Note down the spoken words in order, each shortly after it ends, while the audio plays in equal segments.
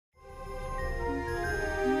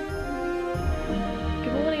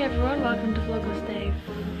everyone, welcome to Vlogmas day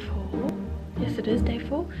 4. Yes, it is day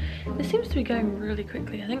 4. This seems to be going really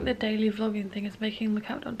quickly. I think the daily vlogging thing is making the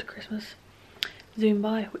countdown to Christmas zoom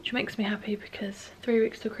by, which makes me happy because 3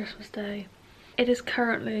 weeks to Christmas day. It is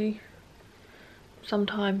currently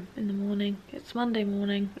sometime in the morning. It's Monday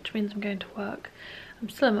morning, which means I'm going to work. I'm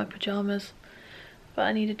still in my pyjamas, but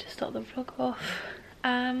I needed to start the vlog off.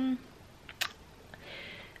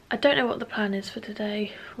 I don't know what the plan is for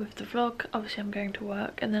today with the vlog. Obviously I'm going to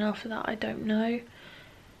work, and then after that I don't know.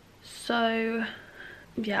 So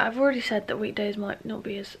yeah, I've already said that weekdays might not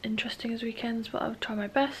be as interesting as weekends, but I'll try my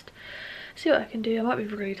best, see what I can do. I might be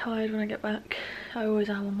really tired when I get back. I always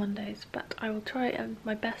am on Mondays, but I will try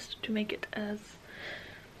my best to make it as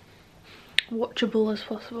watchable as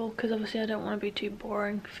possible, because obviously I don't want to be too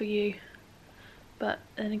boring for you, but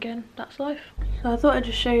then again, that's life. So I thought I'd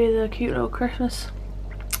just show you the cute little Christmas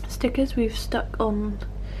stickers we've stuck on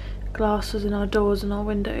glasses in our doors and our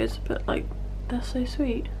windows, but like, they're so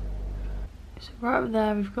sweet. So right up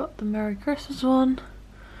there we've got the Merry Christmas one,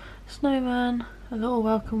 snowman, a little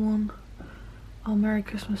welcome one, our Merry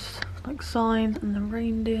Christmas like sign, and the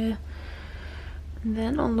reindeer. And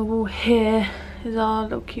then on the wall here is our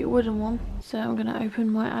little cute wooden one. So I'm going to open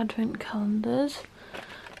my advent calendars.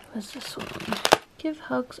 Where's this one? Give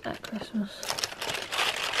hugs at Christmas.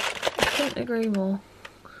 I couldn't agree more.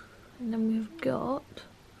 And then we've got,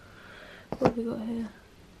 what have we got here?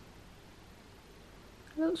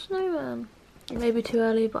 A little snowman. It may be too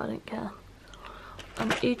early, but I don't care.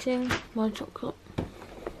 I'm eating my chocolate.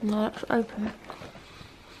 Now let's open.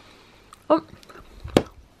 Oh!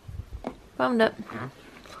 Found it.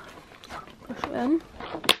 Push it in.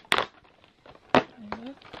 There we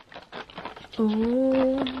go.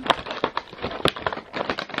 Ooh.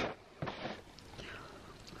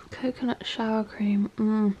 Coconut shower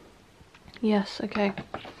cream. Yes, okay.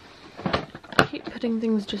 I keep putting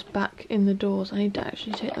things just back in the doors. I need to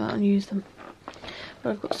actually take them out and use them. But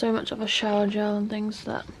I've got so much of a shower gel and things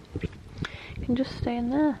that can just stay in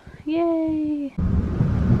there. Yay!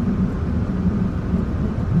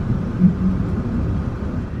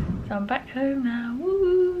 So I'm back home now.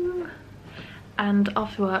 Woo! And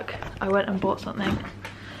after work, I went and bought something.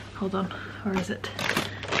 Hold on, where is it?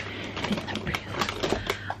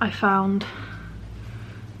 I found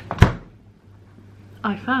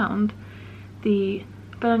the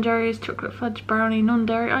Ben & Jerry's chocolate fudge brownie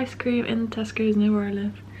non-dairy ice cream in Tesco's near where I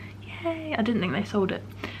live. Yay! I didn't think they sold it,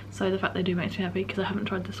 so the fact they do makes me happy because I haven't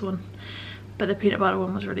tried this one, but the peanut butter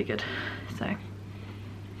one was really good, so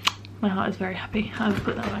my heart is very happy. I will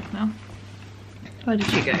put that back now. Where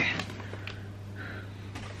did you go?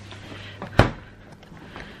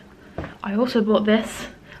 I also bought this.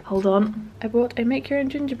 Hold on. I bought a make your own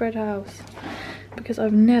gingerbread house because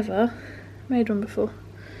I've never made one before,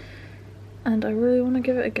 and I really want to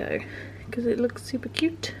give it a go because it looks super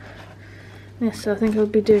cute. Yes, so I think I'll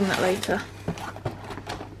be doing that later.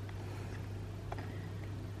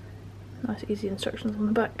 Nice easy instructions on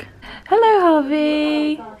the back. Hello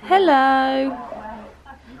Harvey! Hello!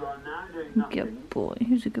 Good boy.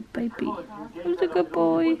 Who's a good baby? Who's a good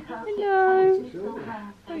boy? Hello!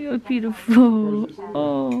 Oh, you're beautiful.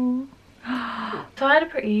 Oh. So I had a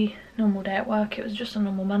pretty normal day at work. It was just a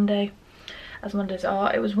normal Monday, as Mondays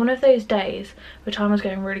are. It was one of those days where time was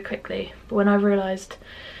going really quickly, but when I realised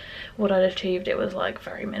what I'd achieved, it was like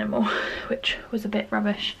very minimal, which was a bit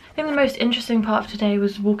rubbish. I think the most interesting part of today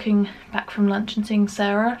was walking back from lunch and seeing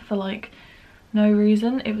Sarah for like no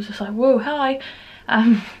reason. It was just like, whoa, hi.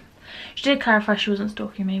 She did clarify she wasn't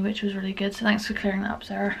stalking me, which was really good, so thanks for clearing that up,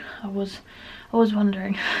 Sarah. I was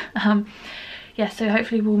wondering. Yeah, so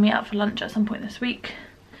hopefully we'll meet up for lunch at some point this week,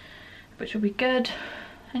 which will be good.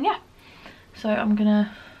 And yeah, so I'm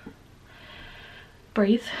gonna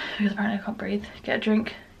breathe, because apparently I can't breathe, get a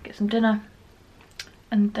drink, get some dinner,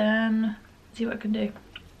 and then see what I can do.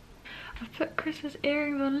 I've put Christmas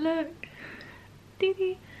earrings on, look. Dee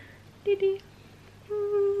dee, dee dee.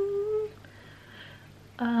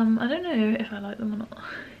 I don't know if I like them or not,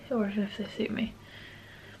 or if they suit me.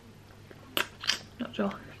 Not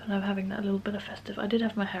sure, but I'm having that little bit of festive. I did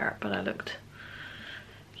have my hair up, but I looked,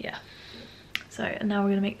 yeah. So, and now we're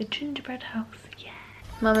gonna make the gingerbread house. Yeah.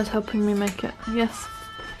 Mama's helping me make it. Yes.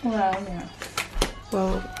 Well, yeah.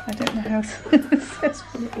 Well, I don't know how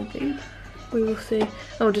successful it will be. we will see.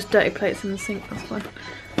 Oh, just dirty plates in the sink. That's fine.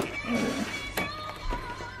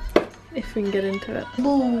 If we can get into it.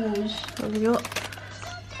 Balls. What have we got?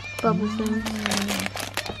 Bubble things.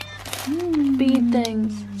 Bead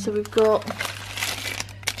things. So we've got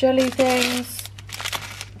jelly things,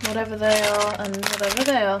 whatever they are, and whatever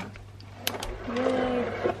they are. Yay.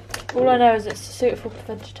 All I know is it's suitable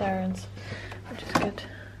for vegetarians, which is good.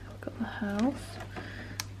 Got the house.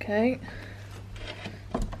 Okay.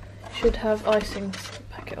 Should have icing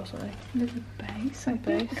packet or something. There's a base, I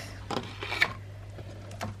Base. think.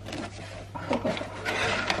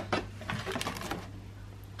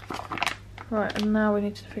 Right, and now we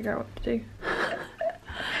need to figure out what to do.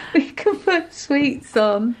 We can put sweets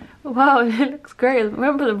on. Wow, it looks great.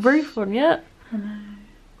 Remember the roof on yet? I know.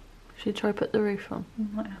 Should we try put the roof on? We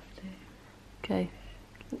might have to. Okay.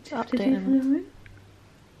 What do you have Update to do for the them. roof?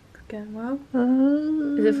 It's going well.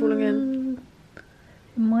 Is it falling in?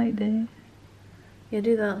 It might do. Yeah,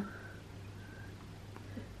 do that.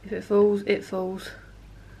 If it falls, it falls.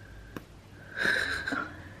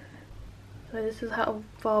 So this is how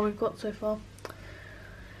far we've got so far.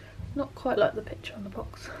 Not quite like the picture on the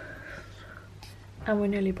box. And we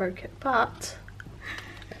nearly broke it, but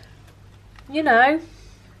you know,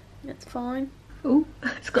 it's fine. Oh,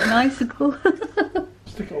 it's got an icicle.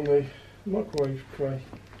 Stick it on the microwave tray.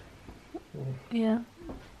 Yeah.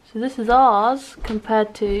 So this is ours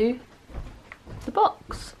compared to the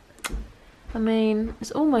box. I mean,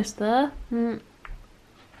 it's almost there. The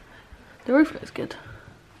roof looks good.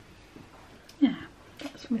 Yeah,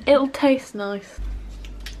 that's wicked. It'll taste nice.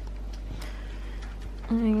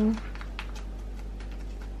 I mean,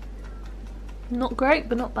 not great,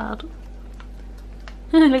 but not bad.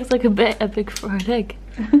 It looks like a big fried egg.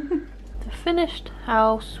 The finished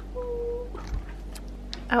house. Woo.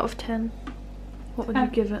 Out of 10, what would you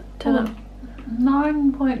give it? 10 out of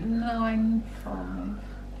 9.95.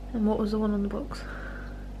 And what was the one on the box?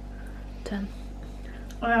 10.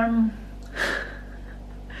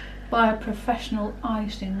 By a professional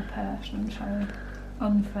icing person, so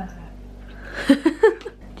unfair.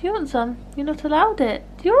 Do you want some? You're not allowed it.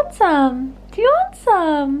 Do you want some? Do you want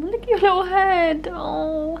some? Look at your little head.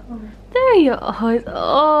 Oh, there your eyes.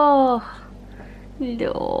 Oh,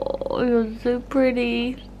 you're so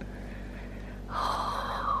pretty.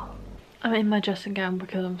 I'm in my dressing gown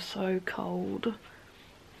because I'm so cold.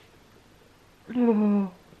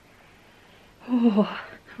 Oh. Oh.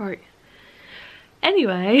 Right.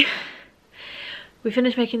 Anyway, we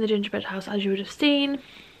finished making the gingerbread house, as you would have seen.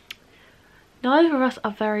 Neither of us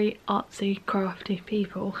are very artsy, crafty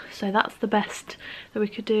people, so that's the best that we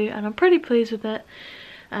could do, and I'm pretty pleased with it.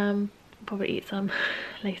 I'll probably eat some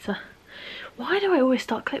later. Why do I always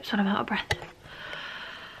start clips when I'm out of breath?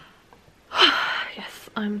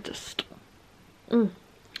 Yes, I'm just...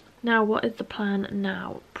 Now, what is the plan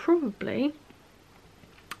now? Probably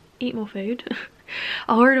eat more food.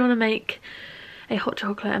 I already want to make a hot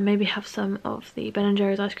chocolate and maybe have some of the Ben &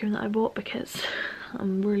 Jerry's ice cream that I bought because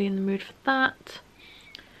I'm really in the mood for that.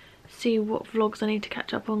 See what vlogs I need to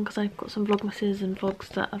catch up on because I've got some vlogmases and vlogs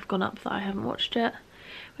that have gone up that I haven't watched yet,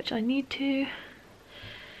 which I need to.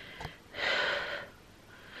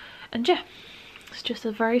 And yeah, it's just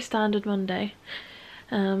a very standard Monday.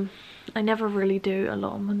 I never really do a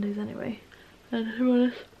lot on Mondays anyway, and to be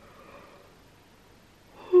honest,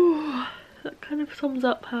 that kind of sums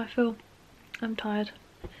up how I feel. I'm tired,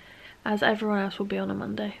 as everyone else will be on a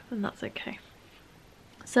Monday, and that's okay.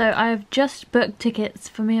 So I've just booked tickets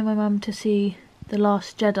for me and my mum to see The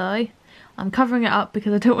Last Jedi. I'm covering it up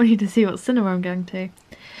because I don't want you to see what cinema I'm going to.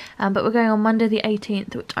 But we're going on Monday the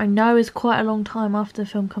 18th, which I know is quite a long time after the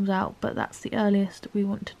film comes out, but that's the earliest we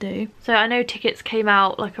want to do. So I know tickets came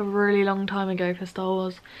out like a really long time ago for Star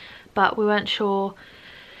Wars, but we weren't sure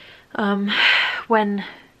when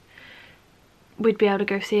we'd be able to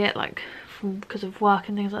go see it, like because of work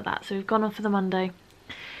and things like that. So we've gone on for the Monday,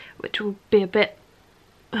 which will be a bit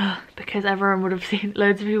because everyone would have seen,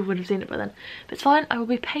 loads of people would have seen it by then. But it's fine, I will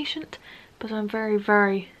be patient, but I'm very,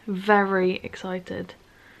 very, very excited.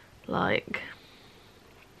 Like,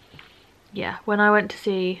 yeah, when I went to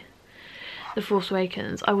see The Force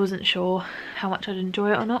Awakens, I wasn't sure how much I'd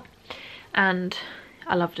enjoy it or not, and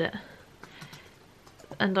I loved it.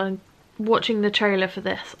 And I'm watching the trailer for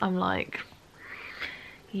this, I'm like,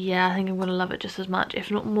 yeah, I think I'm gonna love it just as much, if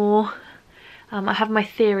not more. I have my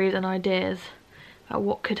theories and ideas about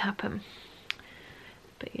what could happen,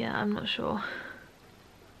 but yeah, I'm not sure.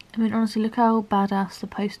 I mean, honestly, look how badass the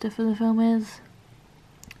poster for the film is.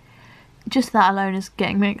 Just that alone is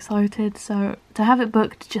getting me excited, so to have it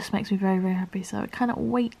booked just makes me very, very happy, so I cannot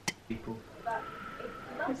wait.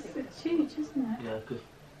 It's huge, isn't it? Yeah, because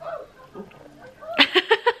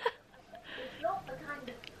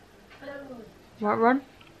Right, Ron?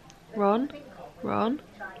 Ron? Ron?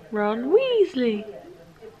 Ron Weasley!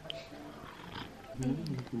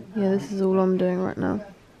 Yeah, this is all I'm doing right now.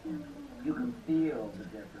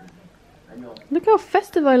 Look how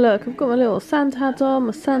festive I look. I've got my little Santa hat on,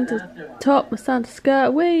 my Santa top, my Santa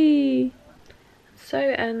skirt. Whee! So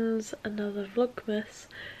ends another Vlogmas.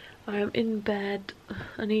 I am in bed.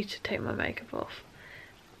 I need to take my makeup off.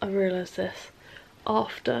 I realised this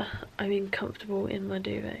after I'm been comfortable in my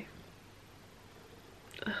duvet.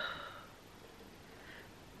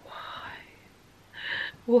 Why?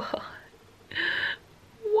 Why?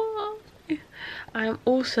 Why? I am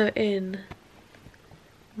also in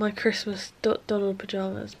my Christmas Donald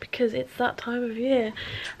pyjamas because it's that time of year,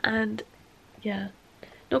 and yeah,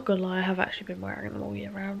 not gonna lie, I have actually been wearing them all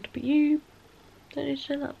year round, but you don't need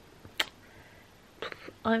to know that.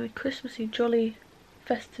 I'm a Christmassy, jolly,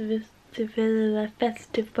 festive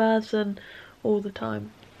person all the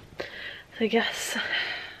time. So yes,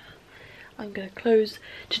 I'm gonna close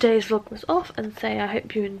today's Vlogmas off and say I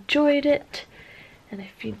hope you enjoyed it, and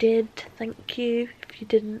if you did, thank you. If you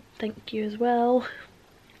didn't, thank you as well.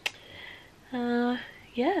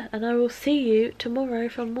 Yeah, and I will see you tomorrow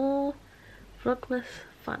for more Vlogmas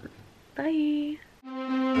fun. Bye!